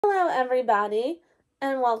Hello everybody,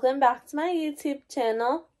 and welcome back to my YouTube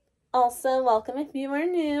channel. Also, welcome if you are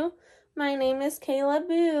new. My name is Kayla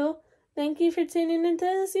Boo. Thank you for tuning into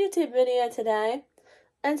this YouTube video today.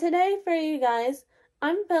 And today for you guys,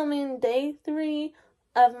 I'm filming day 3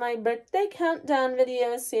 of my birthday countdown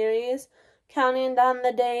video series, counting down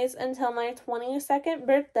the days until my 22nd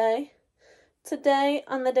birthday. Today,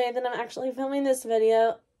 on the day that I'm actually filming this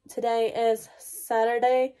video, today is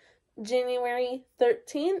Saturday, January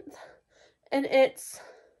 13th, and it's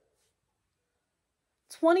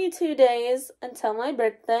 22 days until my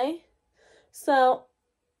birthday. So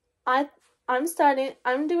I'm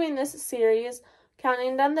doing this series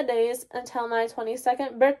counting down the days until my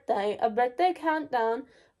 22nd birthday, a birthday countdown,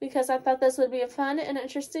 because I thought this would be a fun and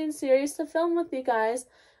interesting series to film with you guys.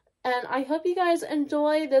 And I hope you guys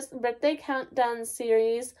enjoy this birthday countdown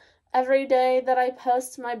series. Every day that I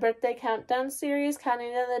post my birthday countdown series,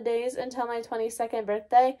 counting down the days until my 22nd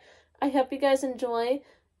birthday, I hope you guys enjoy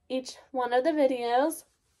each one of the videos.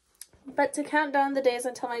 But to count down the days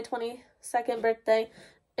until my 22nd birthday,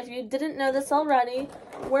 if you didn't know this already,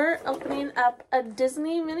 we're opening up a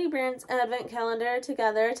Disney Mini Brands Advent Calendar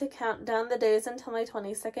together to count down the days until my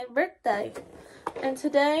 22nd birthday. And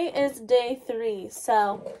today is day 3,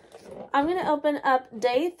 so I'm going to open up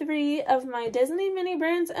day 3 of my Disney Mini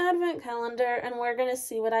Brands Advent Calendar, and we're going to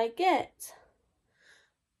see what I get.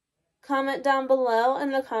 Comment down below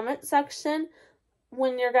in the comment section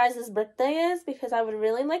when your guys' birthday is, because I would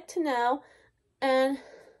really like to know. And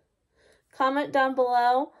comment down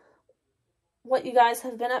below what you guys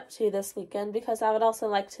have been up to this weekend, because I would also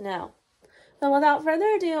like to know. So without further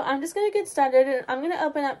ado, I'm just going to get started, and I'm going to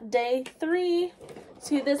open up day 3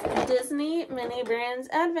 to this Disney Mini Brands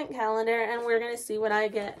Advent Calendar, and we're going to see what I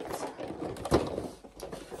get.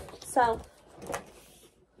 So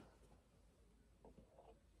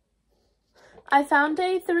I found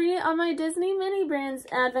day 3 on my Disney Mini Brands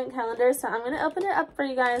Advent Calendar, so I'm going to open it up for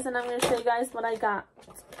you guys, and I'm going to show you guys what I got.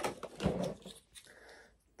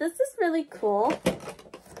 This is really cool.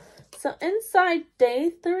 So inside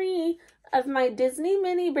day 3 of my Disney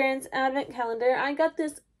Mini Brands Advent Calendar, I got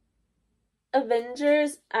this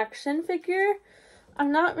Avengers action figure.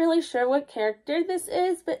 I'm not really sure what character this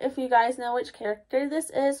is, but if you guys know which character this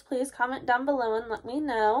is, please comment down below and let me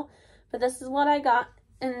know. But this is what I got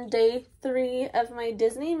in day 3 of my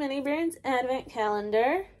Disney Mini Brands Advent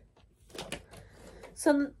Calendar.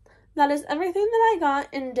 So that is everything that I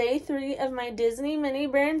got in day 3 of my Disney Mini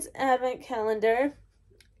Brands Advent Calendar.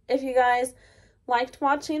 If you guys liked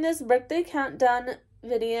watching this birthday countdown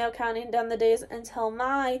video, counting down the days until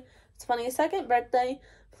my 22nd birthday,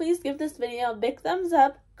 please give this video a big thumbs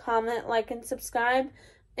up, comment, like, and subscribe.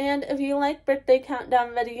 And if you like birthday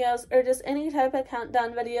countdown videos or just any type of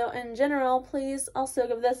countdown video in general, please also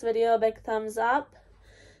give this video a big thumbs up.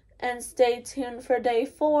 And stay tuned for day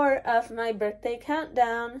 4 of my birthday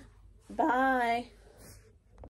countdown. Bye.